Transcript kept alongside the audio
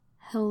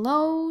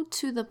Hello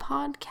to the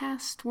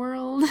podcast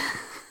world.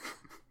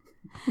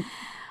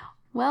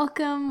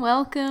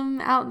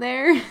 Welcome out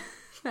there.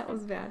 That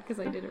was bad because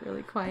I did it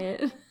really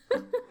quiet.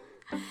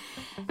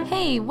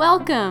 Hey,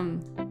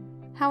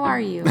 welcome. How are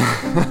you?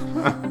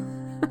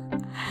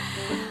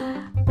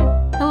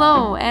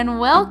 Hello and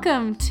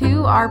welcome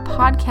to our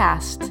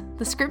podcast,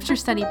 The Scripture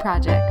Study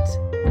Project,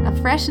 a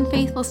fresh and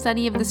faithful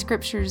study of the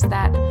scriptures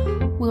that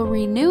will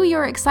renew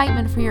your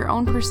excitement for your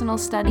own personal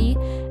study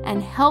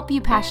and help you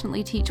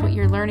passionately teach what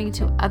you're learning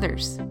to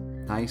others.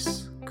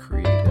 Nice,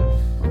 creative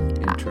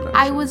introduction.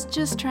 I was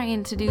just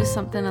trying to do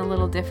something a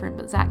little different,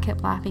 but Zach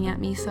kept laughing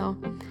at me, so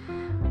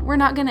we're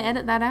not going to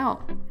edit that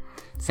out.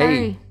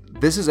 Sorry. Hey,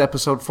 this is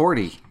episode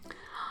 40,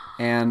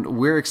 and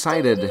we're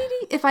excited.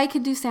 If I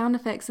could do sound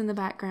effects in the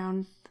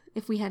background,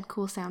 if we had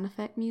cool sound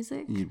effect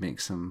music, You'd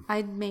make some.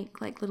 I'd make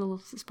like little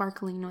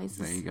sparkling noises.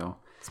 There you go.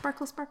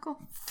 Sparkle, sparkle.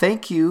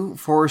 Thank you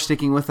for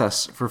sticking with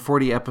us for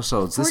 40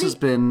 episodes. This has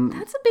been...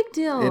 That's a big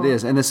deal. It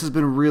is, and this has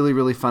been really,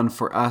 really fun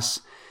for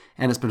us,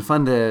 and it's been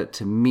fun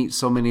to meet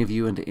so many of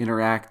you and to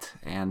interact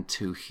and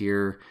to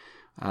hear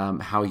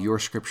how your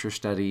scripture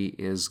study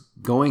is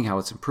going, how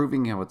it's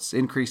improving, how it's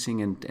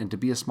increasing, and to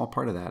be a small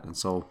part of that. And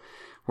so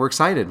we're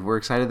excited. We're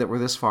excited that we're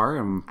this far.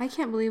 And I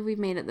can't believe we've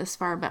made it this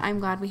far, but I'm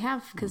glad we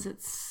have because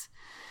it's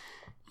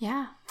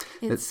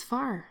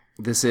far.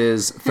 This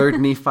is 3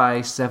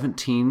 Nephi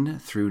 17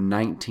 through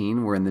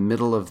 19. We're in the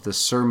middle of the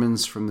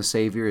sermons from the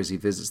Savior as he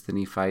visits the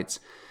Nephites,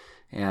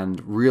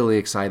 and really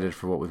excited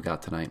for what we've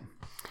got tonight.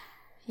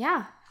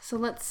 Yeah. So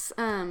let's,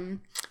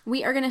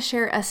 we are going to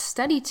share a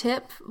study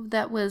tip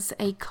that was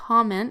a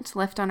comment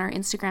left on our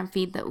Instagram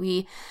feed that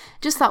we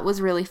just thought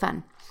was really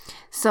fun.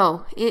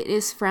 So it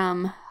is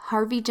from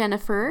Harvey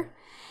Jennifer,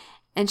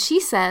 and she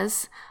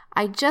says,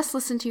 I just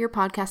listened to your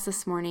podcast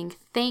this morning.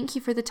 Thank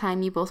you for the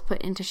time you both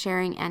put into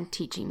sharing and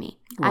teaching me.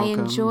 Welcome. I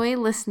enjoy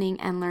listening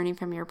and learning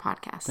from your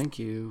podcast. Thank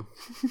you.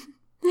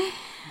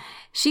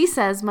 She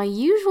says, my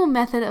usual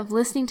method of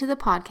listening to the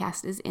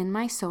podcast is in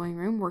my sewing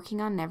room working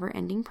on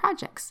never-ending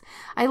projects.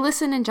 I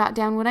listen and jot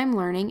down what I'm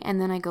learning, and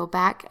then I go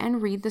back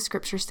and read the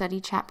scripture study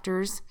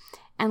chapters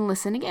and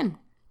listen again.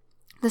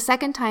 The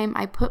second time,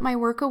 I put my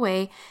work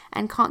away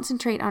and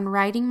concentrate on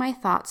writing my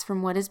thoughts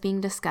from what is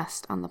being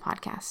discussed on the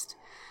podcast.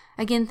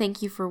 Again,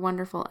 thank you for a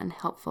wonderful and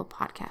helpful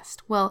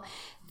podcast. Well,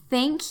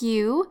 thank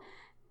you,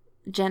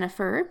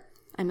 Jennifer.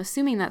 I'm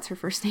assuming that's her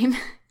first name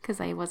because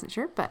I wasn't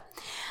sure, but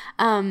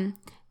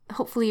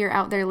hopefully you're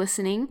out there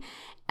listening.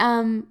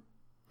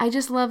 I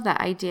just love that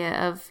idea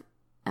of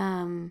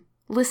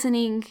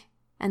listening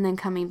and then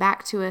coming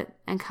back to it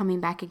and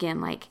coming back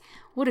again. Like,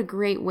 what a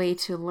great way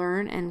to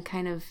learn and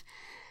kind of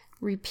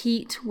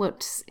repeat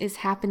what is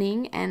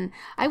happening. And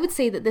I would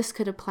say that this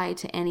could apply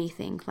to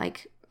anything.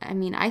 Like, I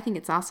mean, I think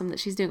it's awesome that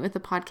she's doing it with the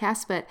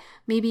podcast, but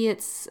maybe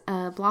it's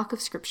a block of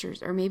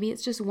scriptures, or maybe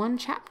it's just one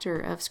chapter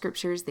of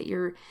scriptures that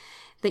you're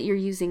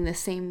using the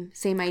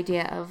same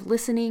idea of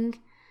listening,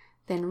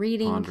 then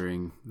reading,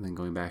 pondering, then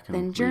going back and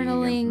then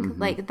journaling. Mm-hmm.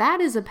 Like,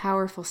 that is a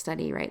powerful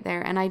study right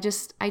there. And I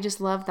just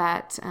love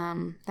that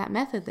that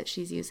method that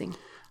she's using.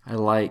 I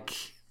like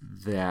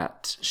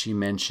that she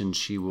mentioned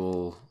she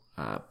will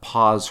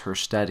pause her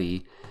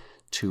study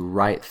to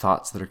write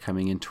thoughts that are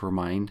coming into her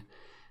mind,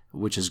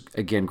 which is,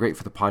 again, great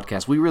for the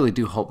podcast. We really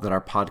do hope that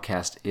our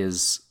podcast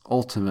is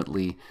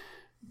ultimately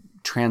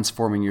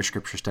transforming your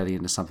scripture study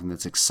into something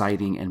that's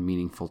exciting and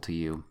meaningful to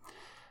you.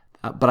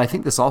 But I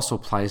think this also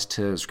applies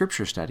to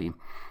scripture study.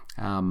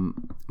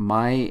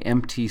 My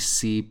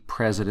MTC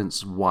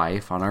president's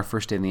wife, on our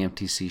first day in the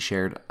MTC,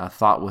 shared a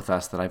thought with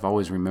us that I've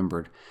always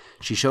remembered.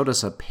 She showed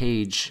us a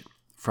page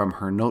from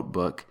her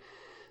notebook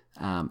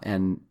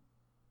and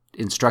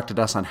instructed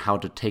us on how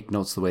to take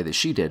notes the way that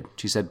she did.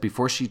 She said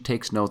before she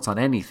takes notes on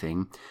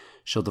anything,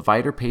 she'll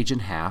divide her page in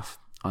half.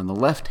 On the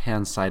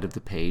left-hand side of the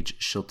page,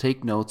 she'll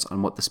take notes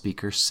on what the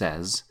speaker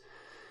says.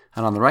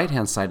 And on the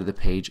right-hand side of the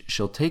page,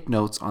 she'll take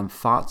notes on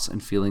thoughts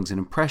and feelings and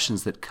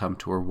impressions that come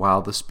to her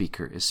while the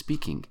speaker is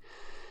speaking.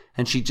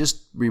 And she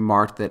just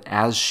remarked that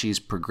as she's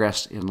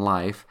progressed in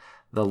life,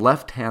 the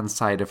left-hand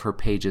side of her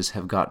pages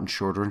have gotten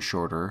shorter and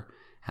shorter,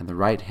 and the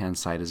right-hand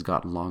side has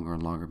gotten longer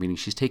and longer, meaning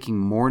she's taking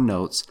more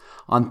notes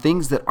on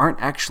things that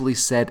aren't actually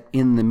said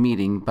in the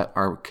meeting, but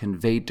are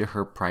conveyed to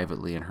her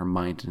privately in her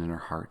mind and in her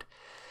heart.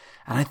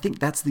 And I think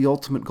that's the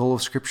ultimate goal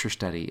of scripture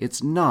study.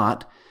 It's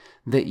not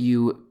that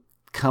you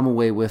come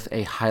away with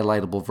a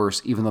highlightable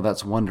verse, even though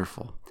that's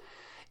wonderful.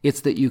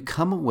 It's that you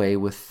come away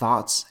with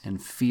thoughts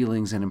and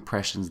feelings and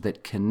impressions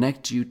that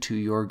connect you to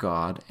your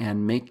God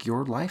and make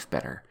your life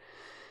better.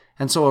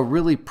 And so a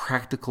really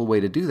practical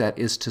way to do that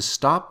is to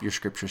stop your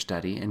scripture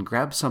study and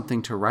grab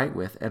something to write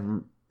with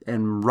and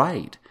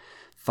write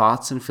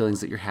thoughts and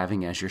feelings that you're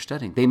having as you're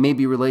studying. They may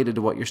be related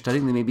to what you're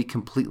studying. They may be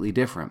completely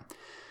different,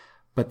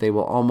 but they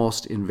will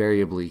almost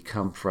invariably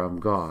come from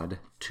God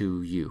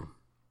to you.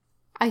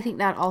 I think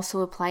that also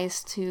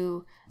applies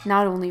to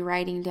not only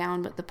writing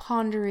down, but the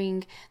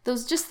pondering,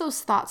 those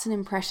thoughts and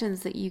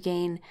impressions that you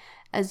gain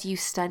as you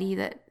study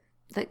that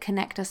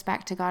connect us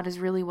back to God is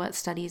really what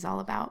study is all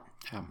about.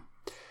 Yeah.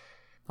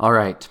 All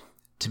right.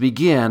 To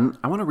begin,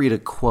 I want to read a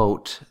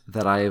quote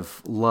that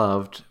I've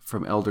loved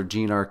from Elder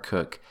Gene R.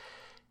 Cook.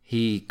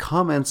 He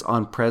comments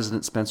on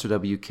President Spencer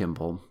W.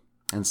 Kimball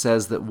and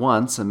says that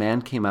once a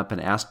man came up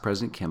and asked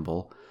President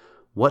Kimball,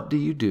 "What do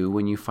you do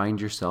when you find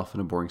yourself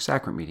in a boring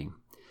sacrament meeting?"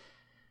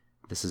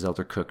 This is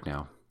Elder Cook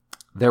now.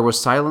 "There was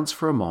silence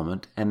for a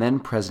moment, and then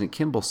President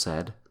Kimball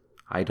said,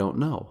 'I don't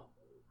know.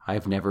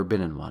 I've never been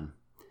in one.'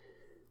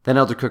 Then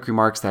Elder Cook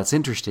remarks, 'That's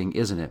interesting,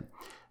 isn't it?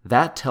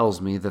 That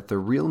tells me that the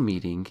real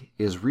meeting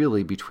is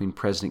really between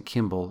President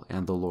Kimball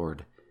and the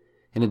Lord,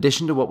 in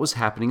addition to what was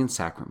happening in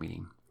sacrament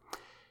meeting.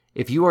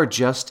 If you are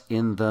just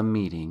in the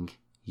meeting,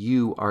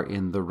 you are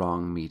in the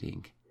wrong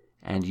meeting,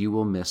 and you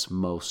will miss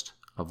most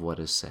of what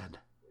is said."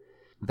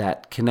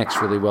 That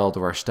connects really well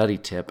to our study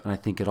tip, and I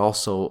think it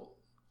also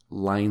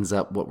lines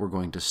up what we're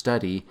going to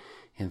study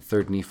in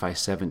 3 Nephi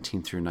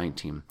 17 through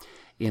 19.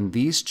 In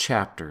these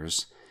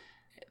chapters,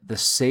 the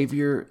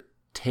Savior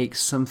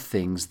takes some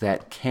things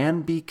that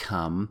can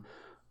become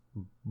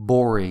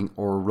boring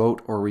or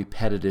rote or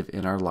repetitive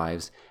in our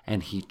lives,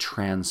 and he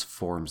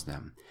transforms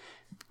them.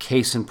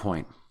 Case in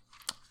point,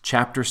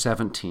 chapter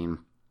 17,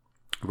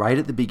 right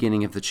at the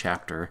beginning of the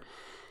chapter,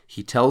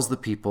 he tells the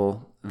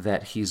people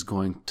that he's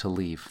going to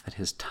leave, that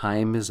his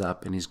time is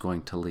up and he's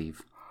going to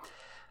leave.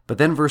 But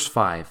then verse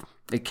 5,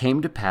 "It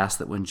came to pass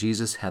that when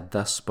Jesus had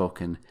thus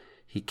spoken,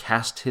 he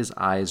cast his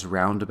eyes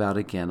round about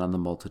again on the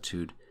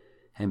multitude,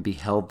 and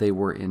beheld they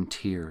were in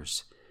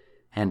tears,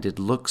 and did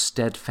look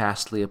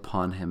steadfastly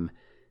upon him,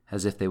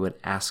 as if they would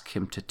ask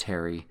him to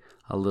tarry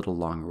a little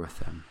longer with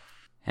them.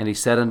 And he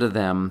said unto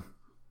them,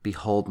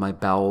 Behold, my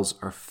bowels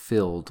are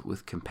filled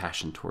with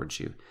compassion towards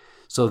you."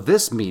 So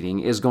this meeting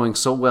is going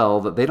so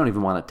well that they don't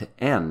even want it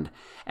to end.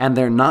 And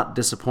they're not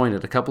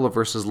disappointed. A couple of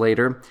verses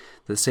later,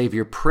 the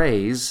Savior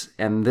prays,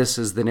 and this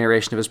is the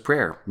narration of his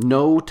prayer.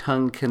 "No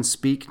tongue can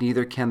speak,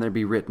 neither can there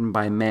be written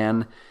by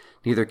man,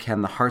 neither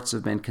can the hearts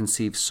of men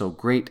conceive so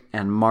great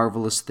and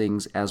marvelous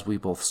things as we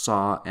both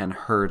saw and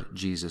heard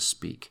Jesus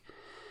speak."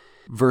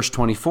 Verse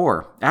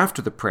 24,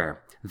 after the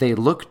prayer, "They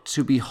looked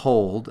to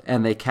behold,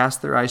 and they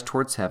cast their eyes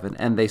towards heaven,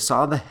 and they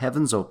saw the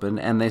heavens open,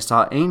 and they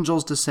saw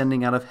angels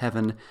descending out of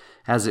heaven,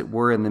 as it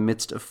were in the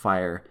midst of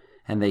fire.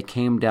 And they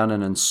came down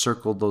and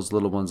encircled those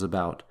little ones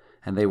about,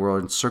 and they were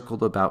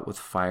encircled about with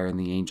fire, and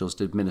the angels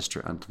did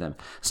minister unto them."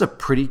 It's a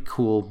pretty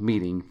cool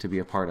meeting to be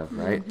a part of,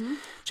 right? Mm-hmm.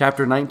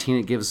 Chapter 19,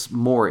 it gives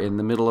more. In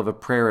the middle of a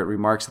prayer, it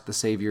remarks that the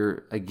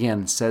Savior,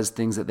 again, says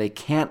things that they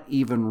can't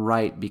even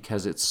write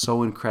because it's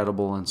so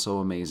incredible and so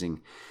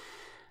amazing.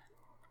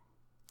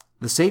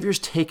 The Savior's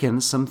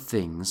taken some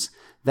things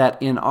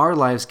that in our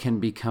lives can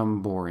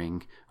become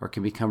boring or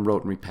can become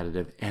rote and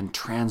repetitive and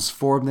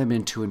transform them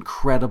into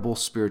incredible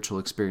spiritual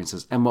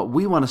experiences. And what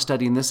we want to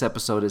study in this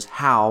episode is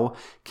how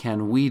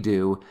can we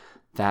do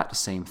that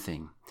same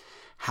thing?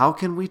 How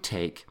can we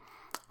take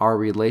our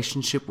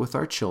relationship with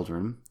our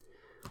children,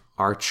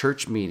 our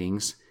church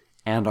meetings,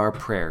 and our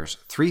prayers,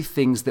 3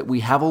 things that we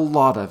have a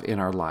lot of in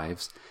our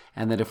lives,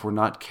 and that if we're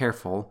not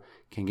careful,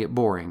 can get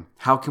boring.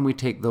 How can we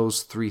take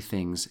those 3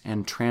 things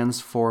and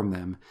transform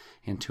them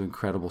into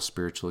incredible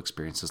spiritual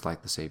experiences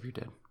like the Savior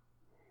did?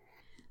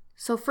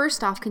 So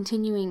first off,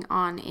 continuing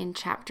on in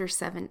chapter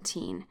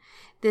 17,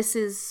 this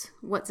is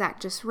what Zach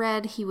just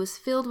read. He was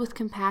filled with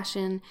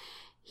compassion.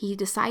 He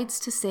decides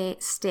to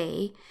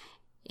stay.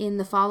 In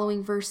the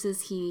following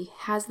verses, he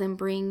has them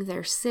bring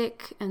their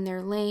sick and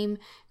their lame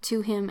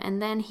to him,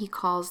 and then he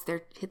calls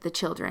the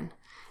children.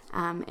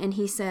 And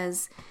he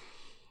says,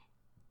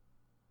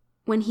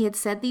 "When he had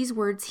said these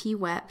words, he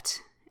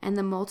wept, and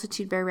the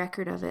multitude bare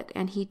record of it.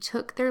 And he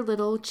took their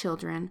little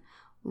children,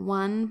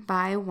 one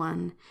by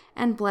one,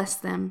 and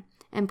blessed them,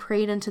 and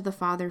prayed unto the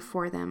Father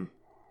for them."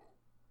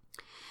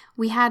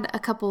 We had a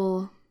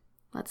couple,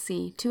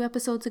 2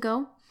 episodes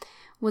ago,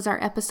 was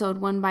our episode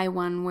 1 by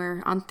 1,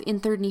 where in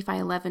 3 Nephi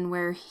 11,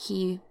 where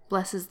he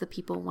blesses the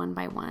people one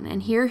by one.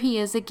 And here he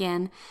is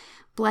again,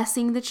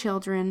 blessing the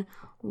children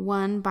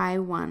one by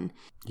one.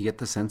 You get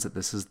the sense that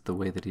this is the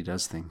way that he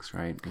does things,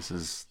 right? This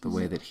is the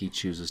way that he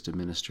chooses to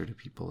minister to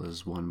people,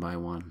 is one by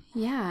one.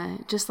 Yeah,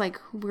 just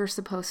like we're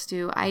supposed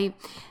to. I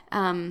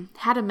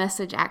had a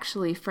message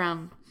actually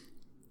from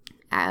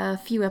a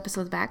few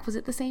episodes back. Was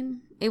it the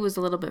same? It was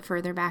a little bit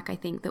further back, I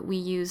think, that we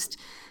used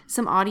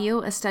some audio,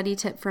 a study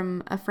tip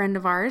from a friend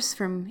of ours,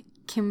 from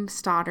Kim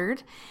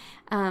Stoddard.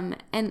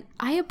 And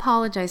I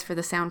apologize for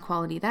the sound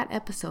quality. That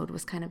episode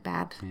was kind of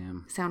bad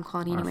sound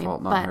quality anyway. Our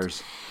fault, not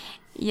hers.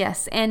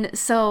 Yes. And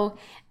so,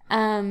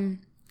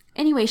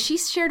 anyway, she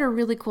shared a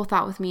really cool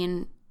thought with me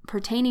in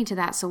pertaining to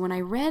that. So when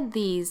I read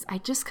these, I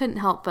just couldn't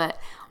help but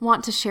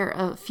want to share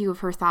a few of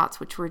her thoughts,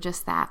 which were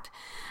just that.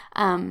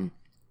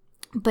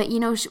 But, you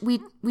know,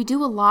 we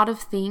do a lot of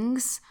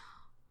things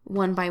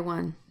one by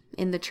one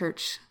in the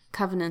church.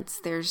 Covenants,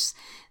 there's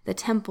the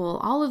temple,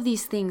 all of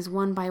these things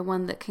one by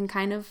one that can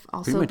kind of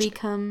also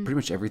become... Pretty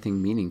much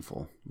everything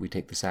meaningful. We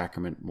take the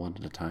sacrament one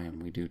at a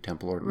time. We do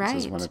temple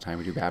ordinances one at a time.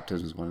 We do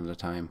baptisms one at a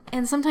time.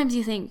 And sometimes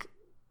you think,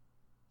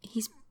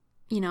 he's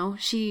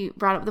she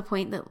brought up the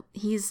point that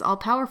he's all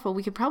powerful.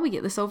 We could probably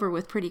get this over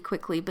with pretty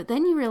quickly. But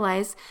then you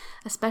realize,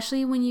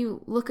 especially when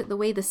you look at the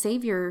way the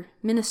Savior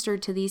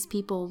ministered to these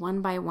people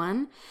one by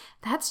one,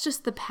 that's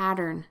just the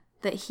pattern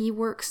that he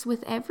works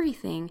with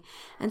everything.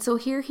 And so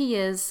here he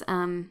is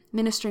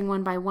ministering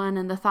one by one.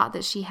 And the thought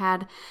that she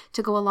had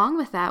to go along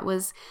with that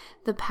was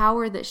the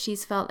power that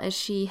she's felt as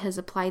she has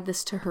applied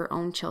this to her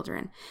own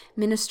children,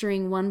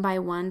 ministering one by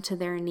one to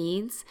their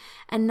needs,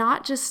 and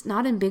not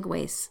in big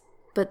ways,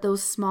 but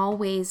those small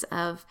ways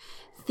of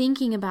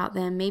thinking about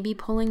them, maybe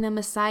pulling them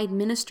aside,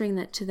 ministering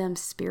that to them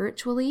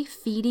spiritually,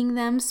 feeding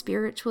them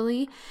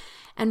spiritually,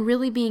 and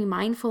really being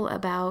mindful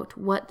about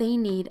what they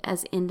need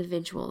as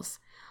individuals,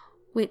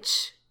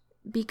 which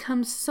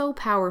becomes so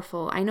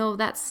powerful. I know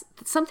that's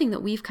something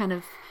that we've kind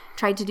of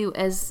tried to do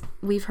as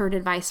we've heard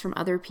advice from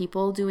other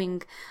people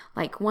doing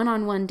like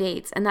one-on-one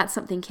dates. And that's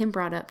something Kim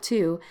brought up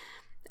too,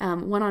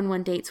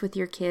 one-on-one dates with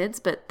your kids.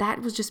 But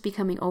that was just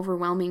becoming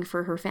overwhelming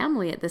for her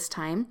family at this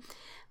time.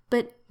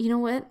 But you know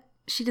what?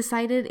 She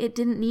decided it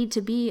didn't need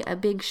to be a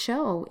big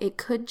show. It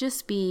could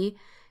just be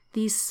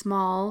these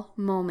small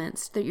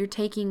moments that you're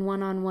taking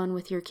one-on-one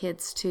with your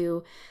kids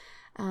to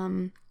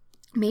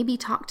maybe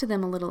talk to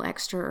them a little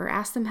extra, or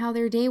ask them how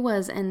their day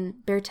was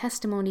and bear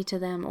testimony to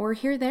them, or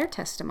hear their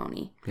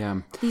testimony.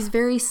 Yeah. These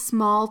very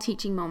small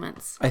teaching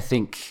moments. I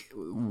think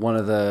one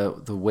of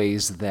the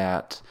ways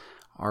that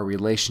our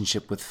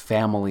relationship with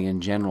family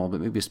in general,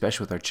 but maybe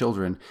especially with our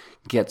children,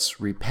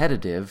 gets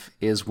repetitive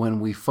is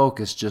when we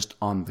focus just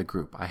on the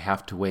group. I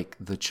have to wake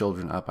the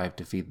children up. I have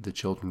to feed the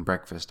children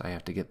breakfast. I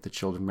have to get the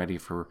children ready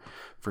for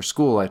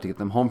school. I have to get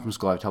them home from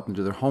school. I have to help them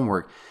do their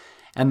homework.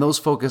 And those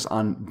focus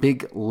on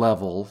big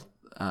level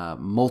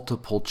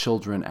multiple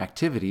children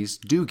activities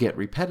do get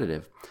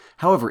repetitive.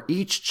 However,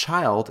 each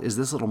child is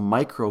this little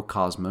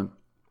microcosm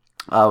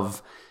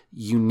of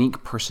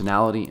unique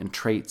personality and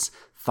traits,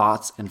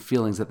 thoughts and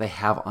feelings that they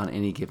have on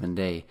any given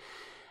day.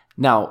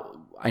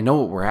 Now, I know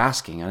what we're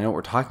asking. I know what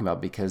we're talking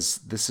about, because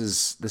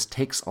this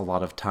takes a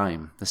lot of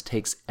time. This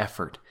takes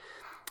effort.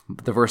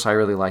 The verse I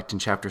really liked in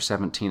chapter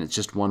 17, it's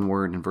just one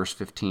word in verse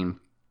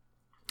 15.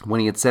 When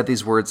he had said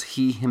these words,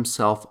 he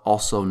himself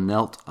also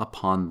knelt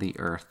upon the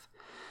earth.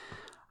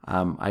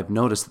 I've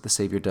noticed that the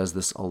Savior does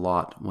this a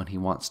lot when he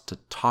wants to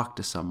talk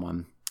to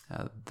someone.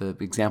 The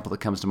example that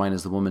comes to mind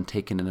is the woman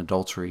taken in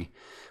adultery,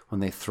 when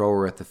they throw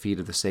her at the feet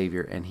of the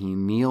Savior, and he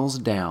kneels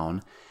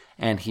down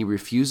and he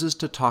refuses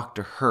to talk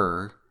to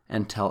her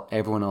until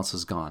everyone else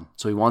is gone.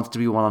 So he wants to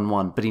be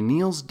one-on-one, but he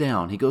kneels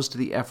down. He goes to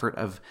the effort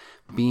of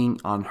being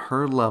on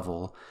her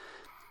level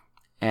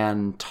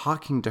and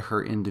talking to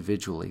her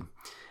individually.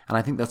 And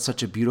I think that's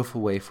such a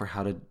beautiful way for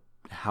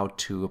how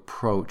to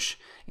approach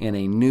in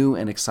a new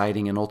and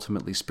exciting and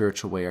ultimately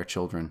spiritual way our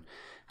children,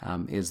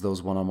 is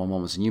those one-on-one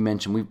moments. And you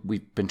mentioned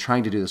we've been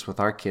trying to do this with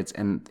our kids,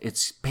 and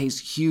it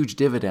pays huge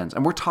dividends.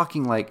 And we're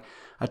talking like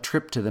a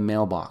trip to the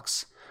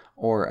mailbox,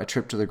 or a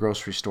trip to the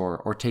grocery store,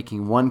 or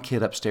taking one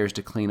kid upstairs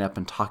to clean up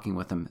and talking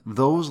with them.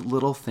 Those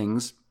little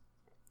things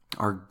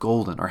are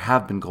golden, or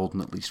have been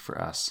golden, at least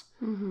for us.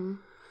 Mm-hmm.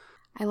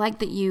 I like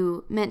that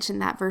you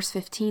mentioned that verse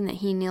 15, that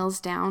he kneels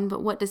down,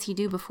 but what does he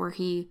do before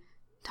he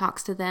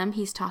talks to them?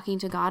 He's talking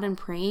to God and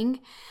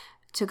praying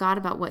to God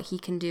about what he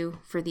can do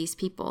for these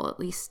people. At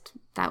least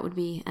that would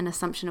be an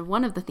assumption of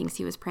one of the things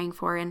he was praying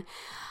for. And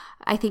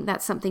I think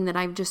that's something that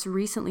I've just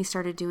recently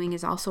started doing,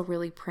 is also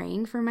really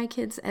praying for my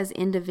kids as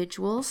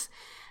individuals,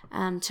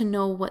 to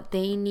know what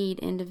they need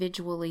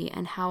individually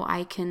and how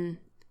I can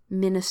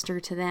minister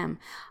to them.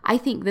 I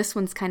think this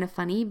one's kind of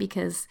funny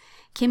because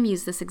Kim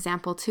used this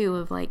example too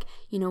of like,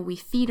 we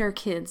feed our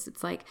kids.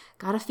 It's like,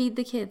 gotta feed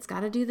the kids,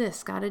 gotta do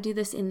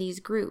this in these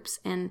groups.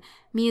 And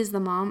me as the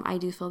mom, I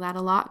do feel that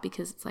a lot,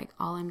 because it's like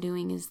all I'm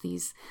doing is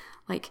these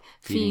like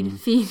feeding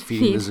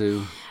the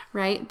zoo.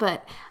 Right.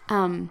 But,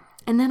 and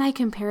then I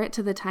compare it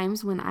to the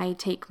times when I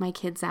take my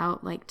kids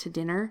out like to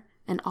dinner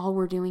and all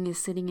we're doing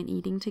is sitting and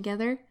eating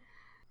together.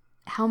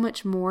 How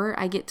much more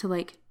I get to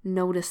like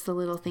notice the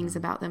little things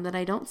about them that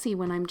I don't see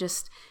when I'm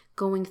just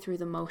going through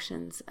the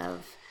motions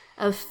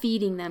of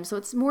feeding them. So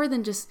it's more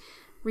than just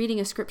reading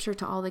a scripture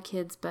to all the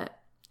kids, but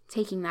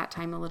taking that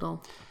time a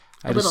little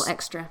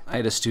extra. I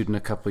had a student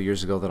a couple of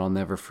years ago that I'll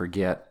never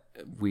forget.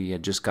 We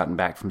had just gotten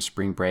back from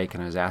spring break,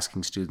 and I was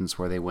asking students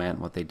where they went,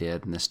 what they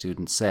did, and the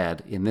student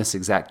said, in this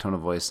exact tone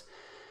of voice,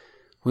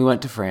 "We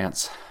went to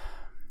France."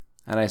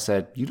 And I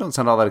said, "You don't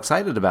sound all that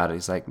excited about it."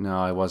 He's like, "No,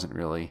 I wasn't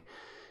really.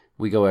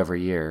 We go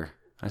every year."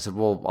 I said,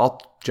 "Well,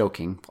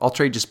 I'll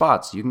trade you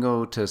spots. You can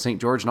go to St.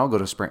 George and I'll go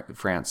to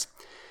France."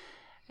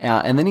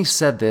 And then he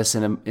said this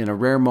in a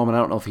rare moment. I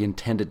don't know if he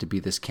intended to be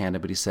this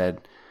candid, but he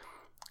said,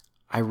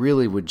 "I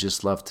really would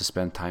just love to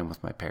spend time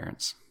with my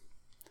parents."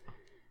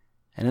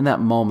 And in that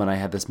moment, I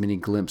had this mini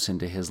glimpse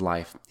into his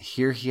life.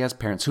 Here he has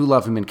parents who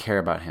love him and care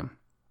about him.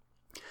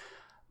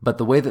 But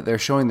the way that they're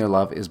showing their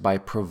love is by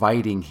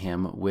providing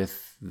him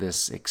with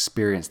this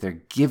experience.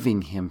 They're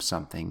giving him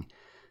something.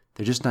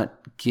 They're just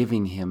not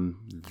giving him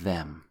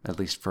them, at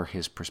least for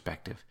his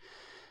perspective.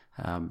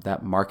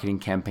 That marketing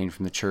campaign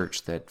from the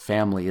church that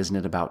family isn't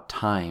it about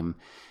time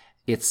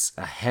it's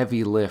a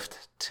heavy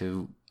lift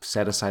to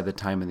set aside the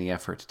time and the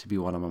effort to be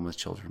one-on-one with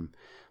children.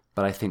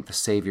 But I think the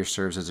Savior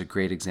serves as a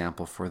great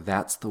example for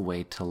that's the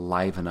way to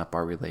liven up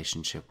our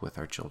relationship with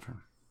our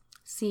children.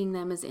 Seeing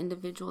them as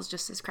individuals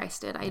just as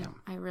Christ did.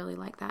 I really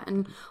like that.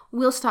 And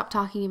we'll stop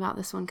talking about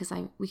this one because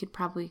we could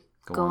probably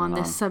go on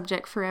this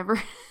subject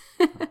forever.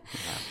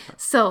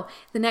 So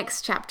the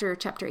next chapter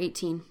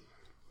 18.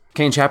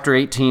 Okay, in chapter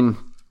 18,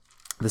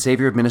 the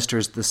Savior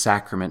administers the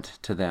sacrament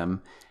to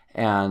them.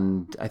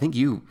 And I think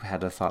you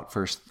had a thought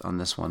first on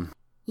this one.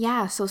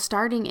 Yeah, so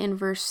starting in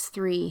verse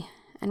 3.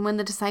 And when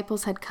the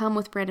disciples had come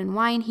with bread and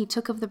wine, he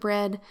took of the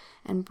bread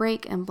and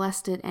brake and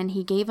blessed it, and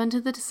he gave unto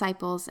the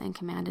disciples and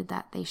commanded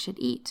that they should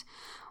eat.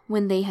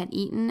 When they had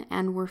eaten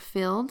and were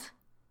filled,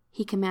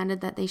 he commanded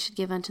that they should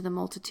give unto the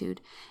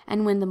multitude.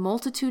 And when the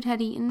multitude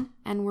had eaten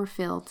and were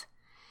filled,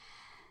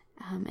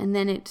 and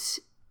then it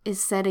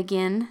is said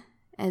again,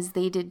 as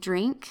they did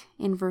drink,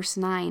 in verse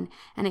 9.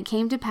 And it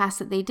came to pass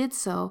that they did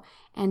so,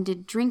 and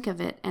did drink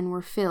of it, and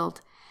were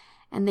filled.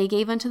 And they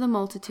gave unto the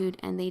multitude,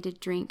 and they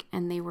did drink,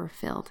 and they were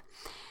filled.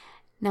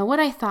 Now, what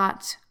I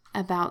thought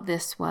about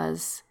this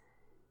was,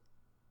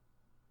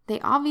 they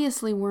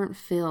obviously weren't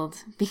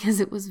filled because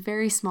it was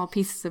very small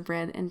pieces of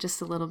bread and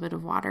just a little bit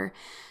of water.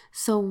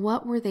 So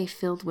what were they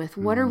filled with?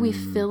 What are we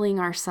filling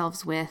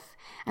ourselves with?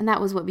 And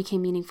that was what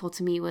became meaningful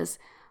to me was,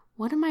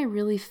 what am I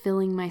really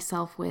filling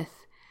myself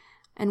with?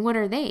 And what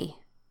are they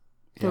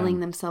filling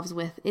themselves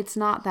with? It's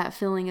not that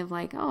feeling of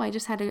like, oh, I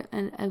just had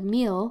a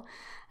meal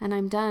and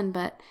I'm done.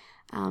 But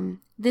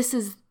this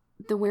is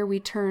where we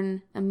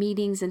turn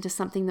meetings into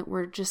something that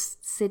we're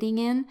just sitting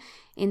in,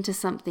 into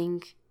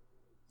something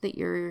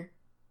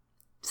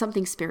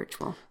something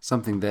spiritual.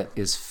 Something that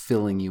is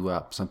filling you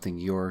up, something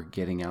you're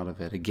getting out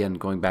of it. Again,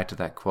 going back to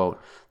that quote,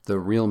 the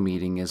real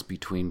meeting is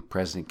between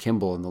President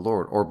Kimball and the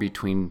Lord, or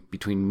between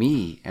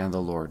me and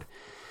the Lord.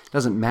 It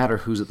doesn't matter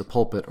who's at the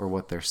pulpit or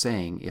what they're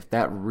saying. If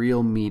that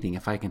real meeting,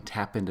 if I can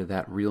tap into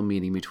that real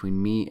meeting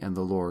between me and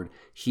the Lord,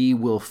 he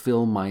will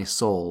fill my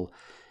soul,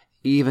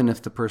 even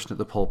if the person at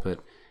the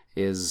pulpit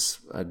is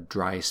a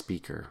dry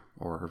speaker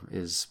or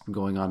is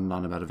going on and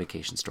on about a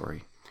vacation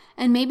story.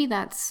 And maybe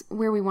that's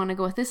where we want to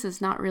go with this, is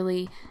not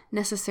really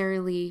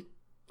necessarily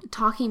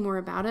talking more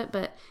about it,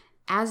 but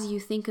as you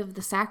think of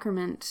the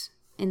sacrament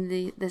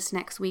in this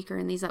next week or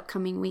in these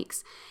upcoming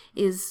weeks,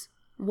 is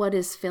what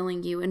is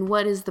filling you and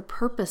what is the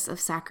purpose of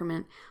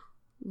sacrament?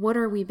 What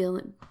are we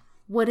building?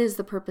 What is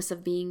the purpose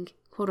of being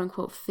quote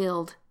unquote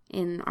filled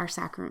in our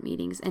sacrament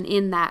meetings and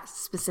in that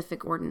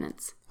specific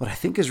ordinance? What I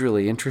think is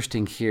really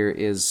interesting here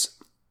is,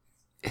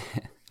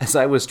 as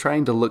I was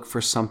trying to look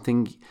for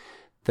something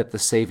that the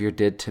Savior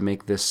did to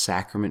make this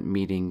sacrament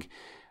meeting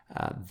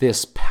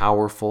this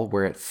powerful,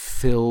 where it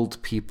filled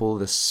people,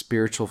 this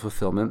spiritual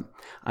fulfillment,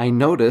 I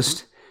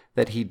noticed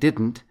that he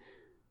didn't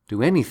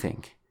do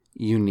anything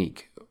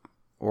unique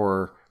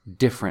or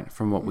different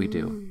from what we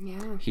do.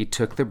 Yeah. He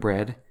took the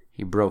bread,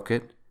 he broke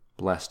it,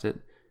 blessed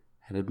it,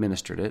 and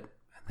administered it.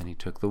 And then he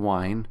took the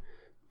wine,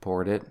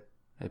 poured it,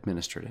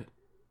 administered it.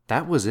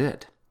 That was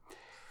it.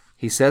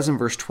 He says in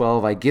verse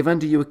 12, I give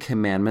unto you a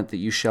commandment that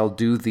you shall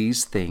do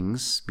these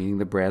things, meaning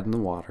the bread and the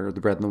water, or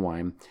the bread and the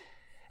wine.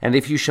 And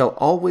if you shall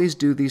always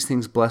do these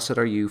things, blessed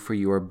are you, for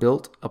you are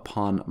built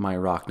upon my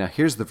rock. Now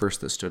here's the verse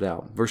that stood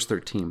out. Verse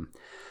 13.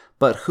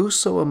 But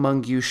whoso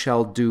among you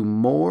shall do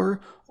more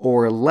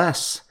or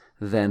less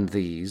than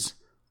these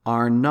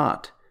are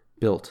not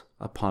built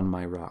upon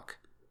my rock,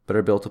 but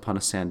are built upon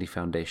a sandy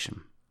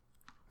foundation.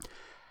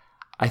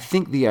 I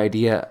think the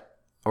idea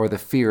or the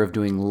fear of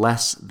doing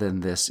less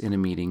than this in a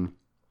meeting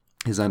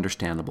is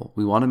understandable.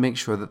 We want to make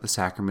sure that the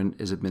sacrament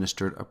is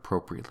administered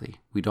appropriately.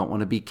 We don't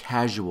want to be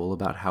casual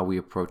about how we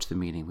approach the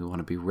meeting. We want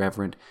to be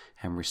reverent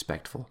and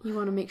respectful. You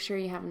want to make sure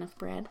you have enough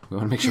bread. We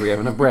want to make sure we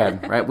have enough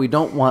bread, right? We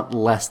don't want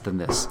less than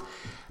this.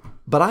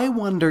 But I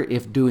wonder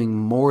if doing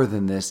more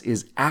than this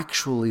is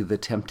actually the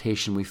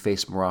temptation we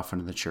face more often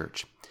in the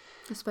church.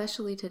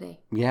 Especially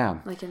today. Yeah.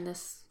 Like in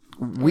this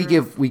We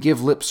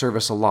give lip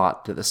service a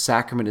lot that the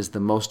sacrament is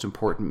the most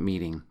important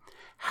meeting.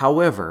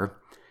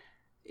 However,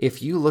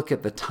 if you look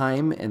at the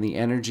time and the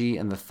energy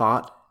and the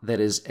thought that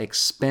is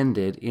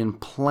expended in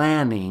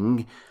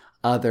planning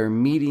other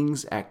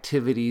meetings,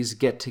 activities,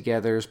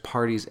 get-togethers,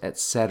 parties,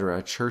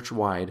 etc.,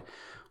 church-wide,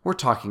 we're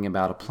talking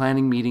about a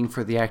planning meeting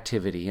for the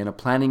activity and a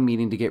planning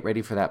meeting to get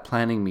ready for that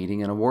planning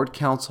meeting and a ward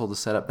council to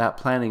set up that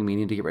planning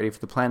meeting to get ready for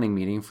the planning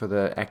meeting for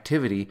the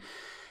activity.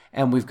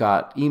 And we've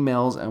got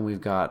emails and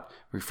we've got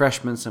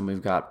refreshments and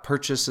we've got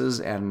purchases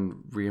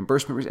and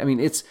reimbursement. I mean,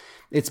 it's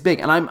big.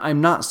 And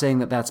I'm not saying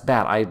that that's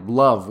bad.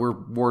 We're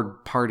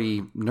ward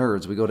party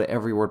nerds. We go to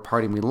every ward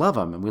party and we love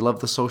them and we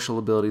love the social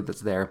ability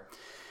that's there.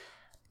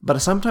 But I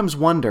sometimes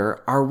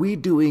wonder, are we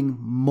doing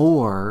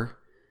more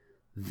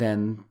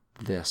than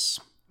this?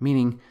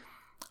 Meaning,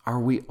 are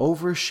we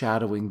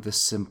overshadowing the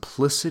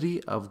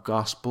simplicity of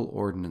gospel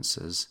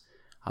ordinances,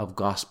 of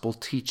gospel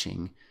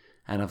teaching,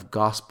 and of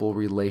gospel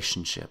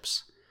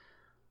relationships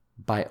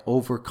by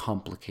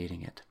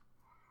overcomplicating it?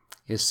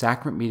 Is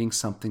sacrament meeting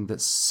something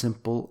that's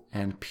simple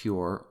and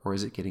pure, or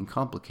is it getting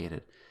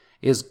complicated?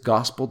 Is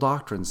gospel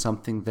doctrine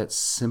something that's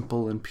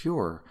simple and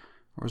pure,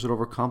 or is it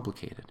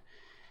overcomplicated?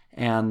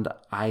 And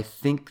I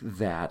think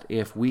that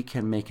if we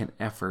can make an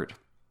effort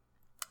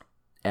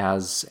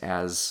as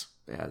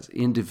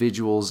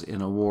individuals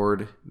in a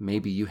ward,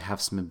 maybe you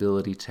have some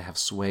ability to have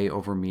sway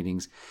over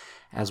meetings,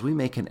 as we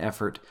make an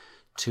effort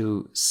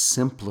to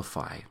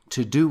simplify,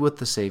 to do what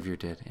the Savior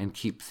did and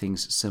keep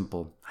things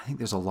simple, I think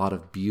there's a lot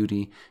of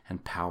beauty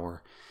and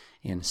power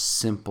in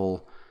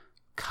simple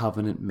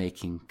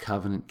covenant-making,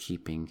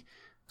 covenant-keeping,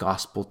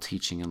 gospel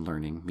teaching and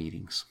learning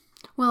meetings.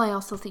 Well, I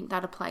also think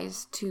that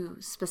applies to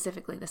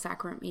specifically the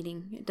sacrament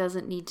meeting. It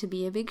doesn't need to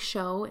be a big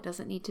show. It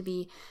doesn't need to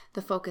be,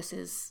 the focus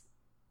is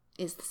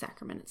the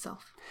sacrament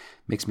itself.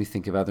 Makes me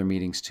think of other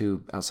meetings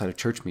too, outside of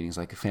church meetings,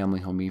 like a family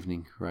home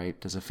evening, right?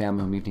 Does a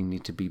family home evening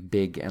need to be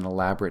big and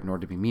elaborate in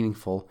order to be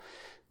meaningful?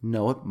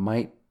 No, it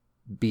might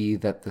be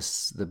that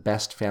the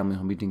best family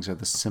home meetings are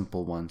the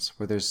simple ones,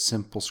 where there's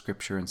simple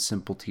scripture and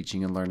simple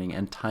teaching and learning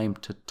and time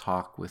to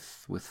talk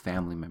with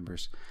family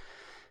members.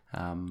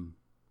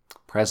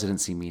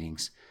 Presidency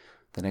meetings.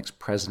 The next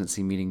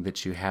presidency meeting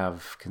that you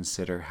have,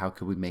 consider how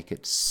could we make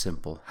it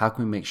simple? How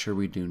can we make sure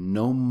we do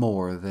no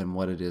more than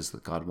what it is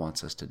that God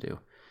wants us to do?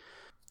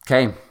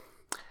 Okay.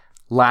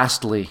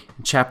 Lastly,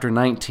 in chapter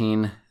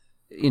 19,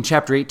 in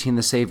chapter 18,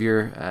 the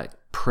Savior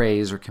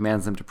prays or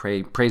commands them to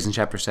pray. Prays in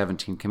chapter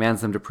 17,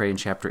 commands them to pray in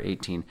chapter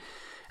 18.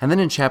 And then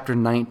in chapter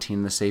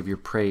 19, the Savior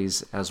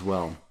prays as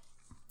well.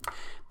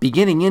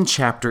 Beginning in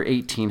chapter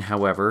 18,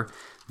 however,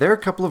 there are a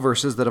couple of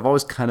verses that have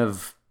always kind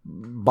of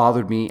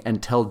bothered me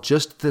until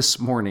just this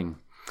morning.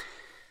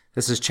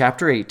 This is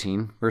chapter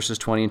 18, verses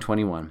 20 and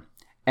 21.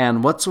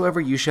 And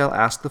whatsoever you shall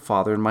ask the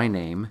Father in my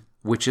name,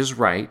 which is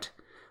right,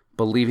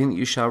 believing that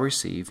you shall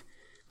receive,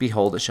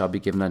 behold, it shall be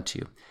given unto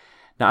you.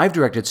 Now, I've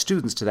directed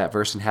students to that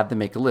verse and had them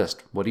make a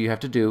list. What do you have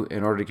to do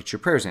in order to get your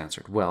prayers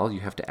answered? Well, you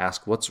have to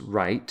ask what's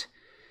right.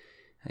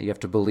 You have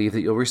to believe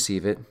that you'll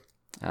receive it.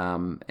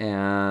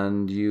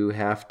 And you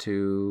have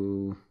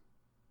to,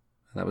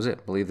 that was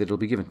it, believe that it'll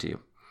be given to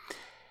you.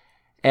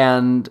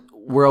 And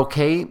we're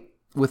okay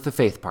with the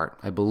faith part.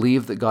 I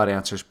believe that God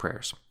answers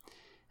prayers.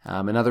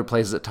 In other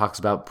places it talks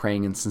about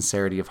praying in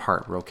sincerity of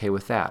heart. We're okay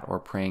with that. Or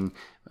praying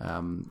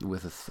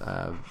with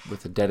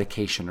a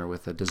dedication or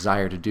with a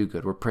desire to do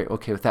good. We're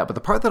okay with that. But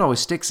the part that always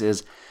sticks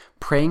is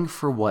praying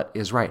for what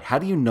is right. How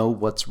do you know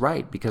what's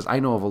right? Because I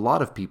know of a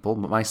lot of people,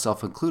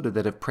 myself included,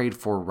 that have prayed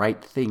for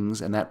right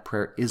things and that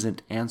prayer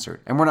isn't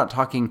answered. And we're not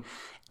talking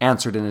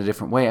answered in a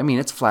different way. I mean,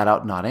 it's flat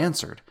out not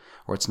answered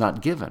or it's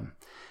not given.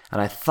 And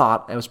I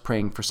thought I was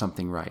praying for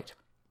something right.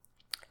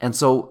 And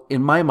so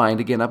in my mind,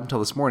 again, up until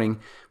this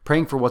morning,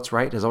 praying for what's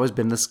right has always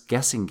been this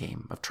guessing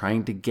game of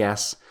trying to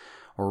guess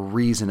or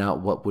reason out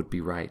what would be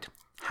right.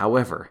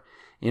 However,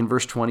 in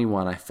verse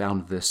 21, I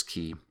found this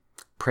key.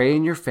 Pray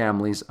in your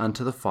families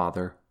unto the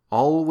Father,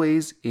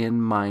 always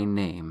in my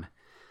name,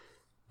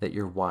 that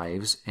your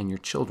wives and your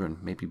children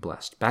may be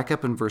blessed. Back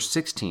up in verse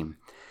 16.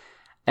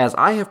 As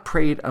I have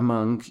prayed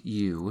among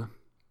you,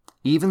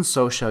 even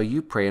so shall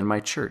you pray in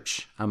my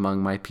church,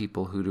 among my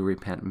people who do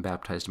repent and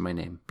baptized in my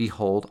name.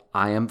 Behold,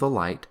 I am the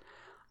light.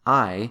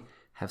 I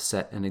have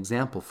set an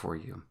example for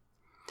you.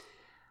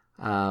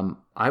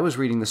 I was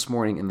reading this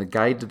morning in the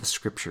Guide to the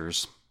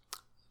Scriptures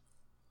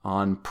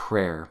on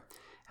prayer,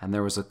 and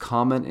there was a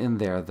comment in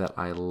there that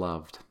I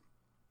loved.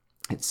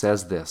 It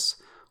says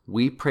this,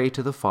 we pray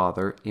to the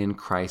Father in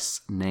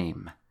Christ's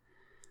name.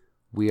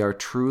 We are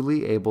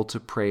truly able to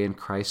pray in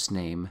Christ's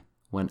name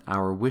when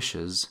our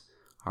wishes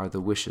are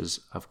the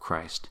wishes of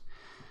Christ.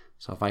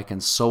 So if I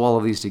can sew all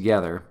of these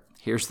together,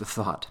 here's the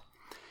thought.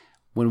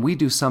 When we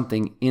do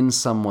something in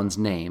someone's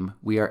name,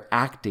 we are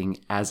acting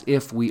as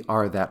if we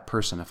are that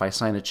person. If I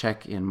sign a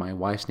check in my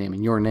wife's name,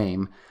 in your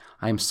name,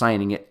 I'm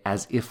signing it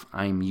as if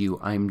I'm you.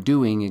 I'm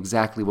doing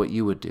exactly what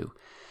you would do.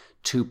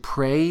 To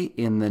pray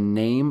in the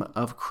name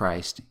of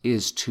Christ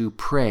is to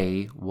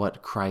pray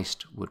what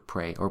Christ would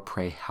pray, or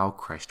pray how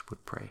Christ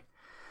would pray.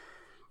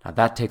 Now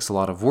that takes a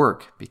lot of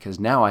work, because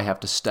now I have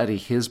to study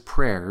his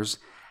prayers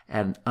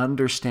and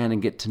understand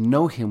and get to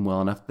know him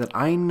well enough that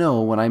I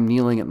know when I'm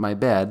kneeling at my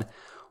bed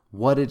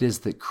what it is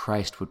that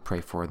Christ would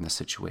pray for in this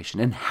situation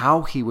and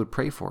how he would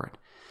pray for it.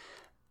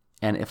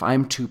 And if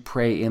I'm to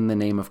pray in the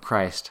name of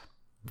Christ,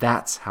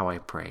 that's how I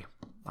pray.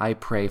 I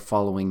pray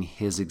following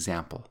his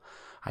example.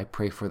 I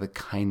pray for the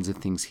kinds of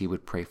things he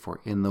would pray for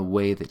in the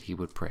way that he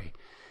would pray.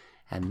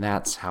 And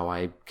that's how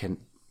I can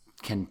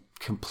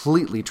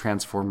completely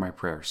transform my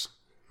prayers.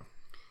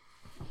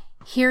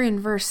 Here in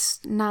verse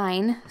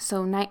 9,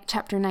 so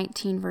chapter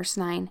 19, verse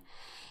 9,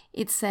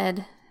 it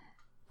said,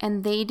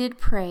 and they did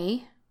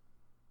pray,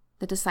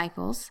 the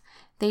disciples,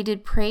 they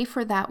did pray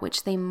for that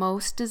which they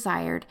most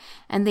desired,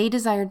 and they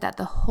desired that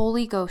the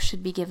Holy Ghost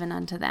should be given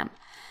unto them.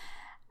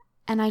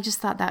 And I just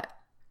thought that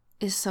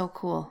is so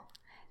cool.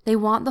 They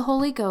want the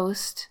Holy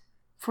Ghost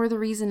for the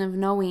reason of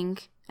knowing,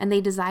 and they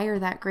desire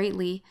that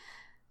greatly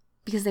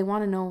because they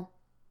want to know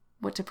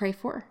what to pray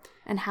for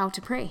and how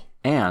to pray.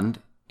 And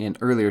in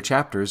earlier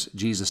chapters,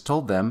 Jesus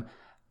told them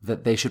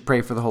that they should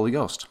pray for the Holy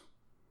Ghost.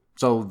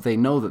 So they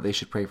know that they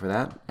should pray for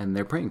that, and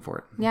they're praying for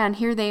it. Yeah, and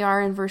here they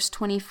are in verse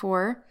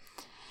 24.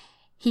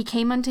 He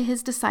came unto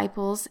his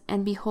disciples,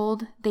 and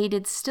behold, they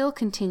did still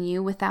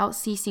continue without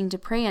ceasing to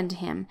pray unto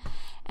him.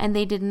 And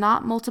they did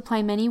not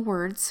multiply many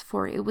words,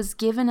 for it was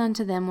given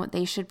unto them what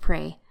they should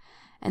pray.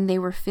 And they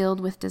were filled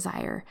with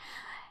desire.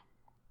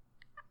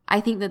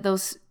 I think that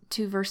those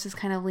two verses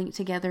kind of link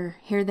together.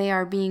 Here they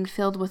are being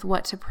filled with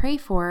what to pray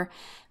for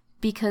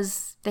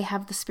because they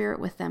have the Spirit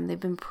with them. They've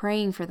been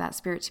praying for that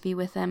Spirit to be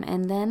with them.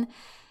 And then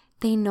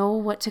they know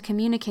what to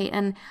communicate.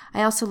 And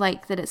I also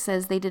like that it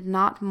says they did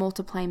not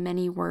multiply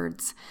many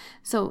words.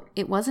 So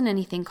it wasn't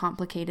anything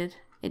complicated.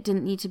 It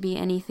didn't need to be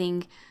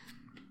anything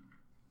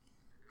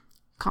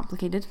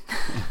complicated.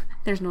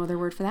 There's no other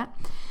word for that.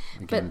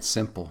 Again, it's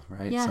simple,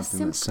 right? Yeah,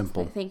 something that's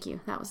simple. Thank you.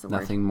 That was the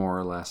word. Nothing more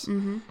or less.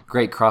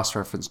 Great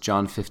cross-reference,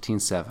 John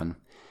 15:7.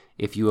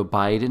 If you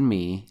abide in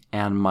me,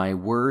 and my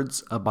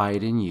words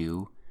abide in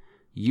you,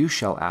 you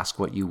shall ask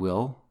what you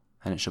will,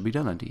 and it shall be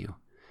done unto you.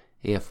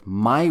 If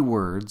my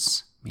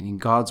words, meaning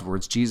God's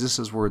words,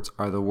 Jesus' words,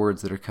 are the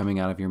words that are coming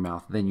out of your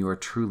mouth, then you are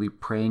truly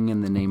praying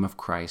in the name of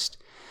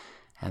Christ,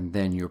 and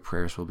then your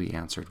prayers will be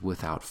answered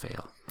without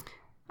fail.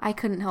 I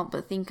couldn't help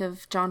but think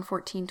of John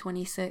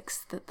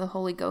 14:26, that the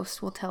Holy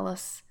Ghost will tell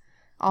us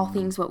all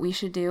things what we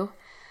should do.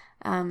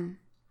 And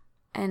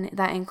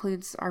that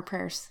includes our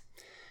prayers.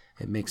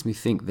 It makes me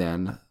think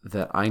then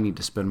that I need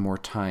to spend more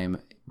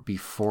time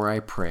before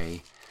I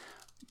pray,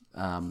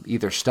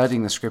 either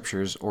studying the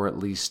scriptures or at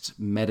least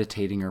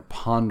meditating or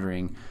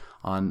pondering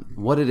on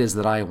what it is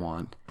that I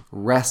want,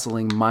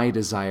 wrestling my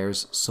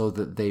desires so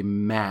that they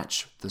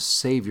match the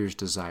Savior's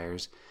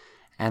desires,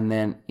 and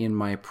then in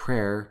my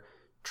prayer,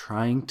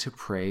 trying to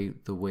pray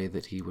the way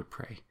that he would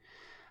pray.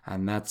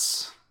 And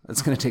that's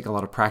going to take a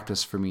lot of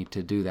practice for me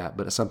to do that,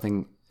 but it's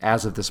something,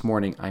 as of this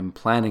morning, I'm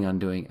planning on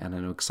doing, and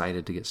I'm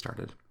excited to get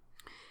started.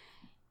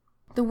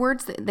 The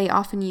words that they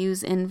often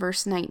use in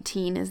verse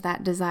 19 is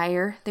that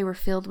desire. They were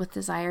filled with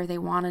desire. They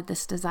wanted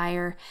this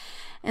desire.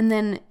 And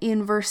then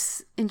in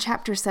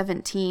chapter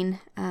 17,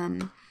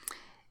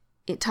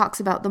 it talks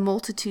about the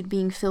multitude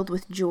being filled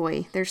with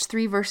joy. There's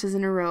 3 verses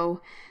in a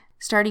row,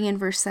 starting in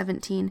verse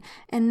 17.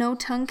 And no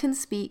tongue can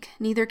speak,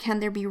 neither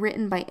can there be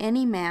written by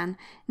any man,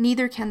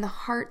 neither can the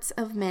hearts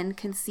of men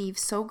conceive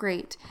so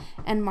great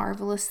and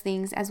marvelous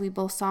things as we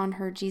both saw and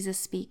heard Jesus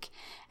speak.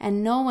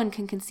 And no one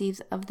can conceive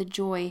of the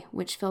joy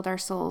which filled our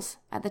souls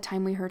at the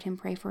time we heard him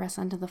pray for us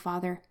unto the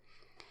Father.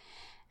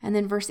 And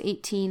then verse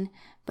 18,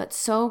 but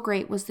so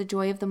great was the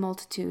joy of the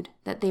multitude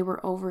that they were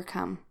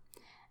overcome.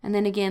 And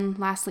then again,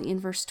 lastly in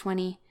verse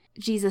 20,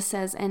 Jesus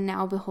says, and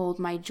now behold,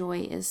 my joy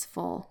is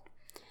full.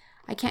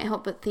 I can't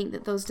help but think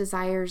that those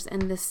desires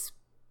and this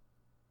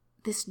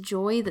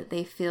joy that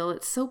they feel,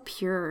 it's so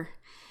pure.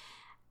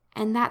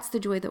 And that's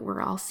the joy that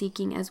we're all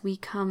seeking as we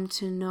come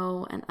to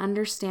know and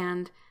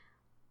understand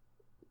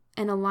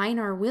and align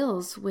our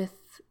wills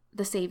with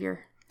the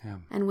Savior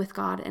and with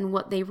God and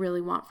what they really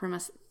want from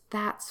us.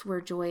 That's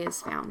where joy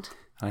is found.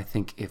 I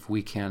think if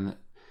we can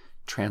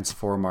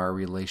transform our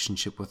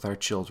relationship with our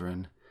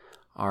children,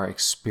 our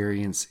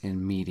experience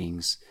in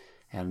meetings,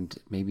 and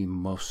maybe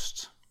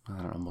most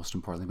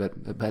importantly,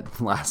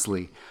 but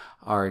lastly,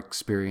 our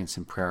experience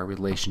in prayer, our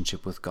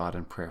relationship with God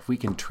in prayer. If we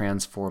can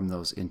transform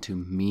those into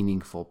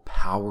meaningful,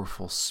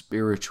 powerful,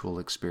 spiritual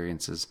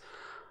experiences,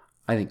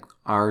 I think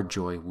our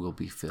joy will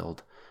be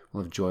filled.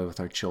 We'll have joy with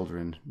our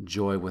children,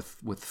 joy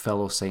with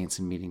fellow saints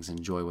in meetings,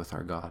 and joy with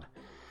our God.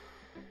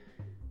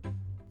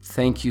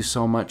 Thank you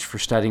so much for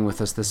studying with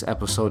us this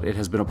episode. It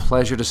has been a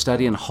pleasure to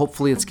study, and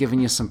hopefully it's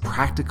given you some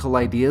practical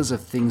ideas of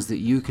things that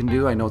you can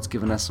do. I know it's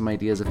given us some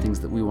ideas of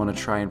things that we want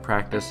to try and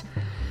practice.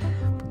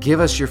 Give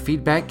us your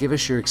feedback. Give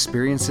us your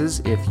experiences.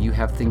 If you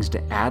have things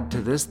to add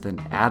to this,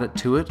 then add it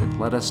to it and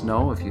let us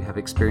know. If you have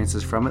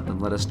experiences from it, then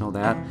let us know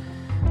that.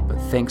 But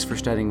thanks for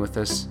studying with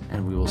us,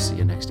 and we will see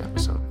you next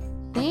episode.